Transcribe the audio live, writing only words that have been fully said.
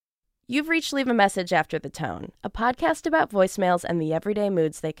You've reached Leave a Message After the Tone, a podcast about voicemails and the everyday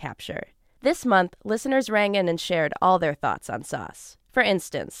moods they capture. This month, listeners rang in and shared all their thoughts on sauce. For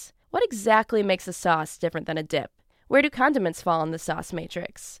instance, what exactly makes a sauce different than a dip? Where do condiments fall in the sauce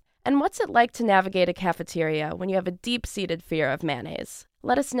matrix? And what's it like to navigate a cafeteria when you have a deep-seated fear of mayonnaise?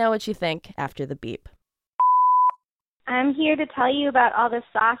 Let us know what you think after the beep. I'm here to tell you about all the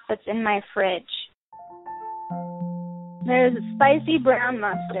sauce that's in my fridge. There's spicy brown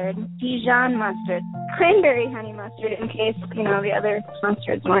mustard, Dijon mustard, cranberry honey mustard in case, the other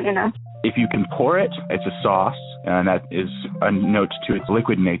mustards weren't enough. If you can pour it, it's a sauce, and that is a note to its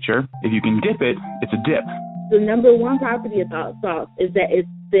liquid nature. If you can dip it, it's a dip. The number one property about sauce is that it's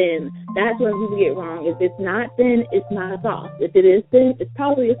thin. That's when people get wrong. If it's not thin, it's not a sauce. If it is thin, it's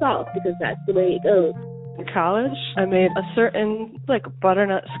probably a sauce because that's the way it goes. In college, I made a certain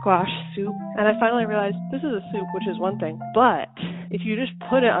butternut squash soup, and I finally realized this is a soup, which is one thing, but if you just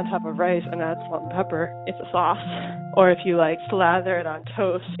put it on top of rice and add salt and pepper, it's a sauce. Or if you slather it on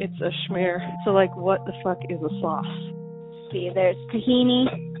toast, it's a schmear. So what the fuck is a sauce? See, there's tahini,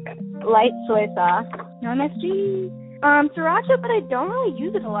 light soy sauce, no MSG, sriracha, but I don't really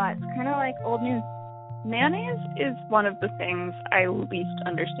use it a lot. It's kind of like old news. Mayonnaise is one of the things I least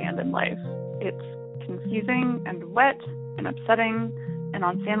understand in life. It's confusing and wet and upsetting, and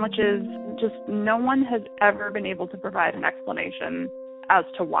on sandwiches, just no one has ever been able to provide an explanation as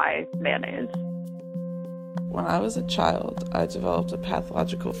to why mayonnaise. When I was a child, I developed a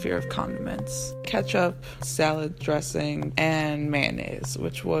pathological fear of condiments. Ketchup, salad dressing, and mayonnaise,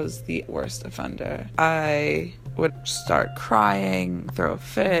 which was the worst offender. I would start crying, throw a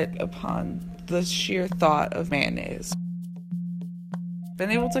fit upon the sheer thought of mayonnaise. Been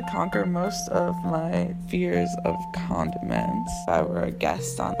able to conquer most of my fears of condiments. If I were a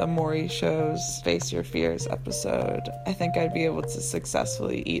guest on the Maury Show's Face Your Fears episode, I think I'd be able to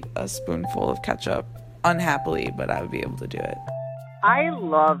successfully eat a spoonful of ketchup. Unhappily, but I would be able to do it. I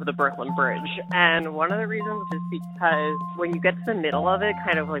love the Brooklyn Bridge, and one of the reasons is because when you get to the middle of it,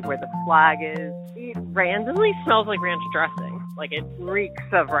 kind of where the flag is, it randomly smells like ranch dressing. It reeks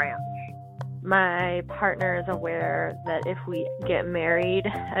of ranch. My partner is aware that if we get married,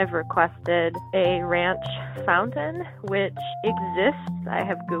 I've requested a ranch fountain, which exists. I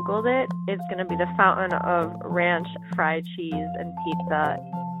have Googled it. It's going to be the fountain of ranch, fried cheese, and pizza.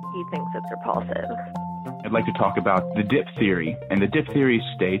 He thinks it's repulsive. I'd like to talk about the dip theory. And the dip theory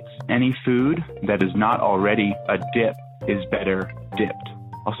states any food that is not already a dip is better dipped.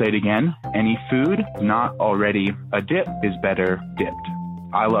 I'll say it again. Any food not already a dip is better dipped.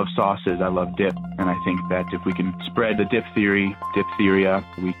 I love sauces, I love dip, and I think that if we can spread the dip theory, diphtheria,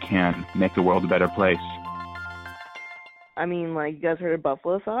 we can make the world a better place. You guys heard of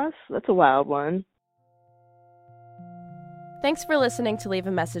buffalo sauce? That's a wild one. Thanks for listening to Leave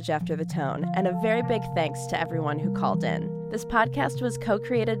a Message After the Tone, and a very big thanks to everyone who called in. This podcast was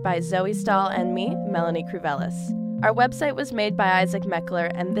co-created by Zoe Stahl and me, Melanie Kruvelis. Our website was made by Isaac Meckler,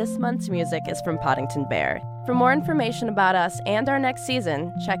 and this month's music is from Poddington Bear. For more information about us and our next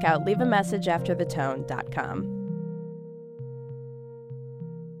season, check out leaveamessageafterthetone.com.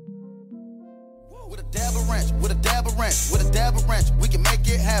 With a dab of ranch, with a dab of ranch, with a dab of ranch, we can make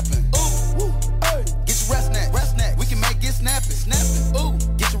it happen. Ooh, woo, hey. Get your rest snack, we can make it snappy.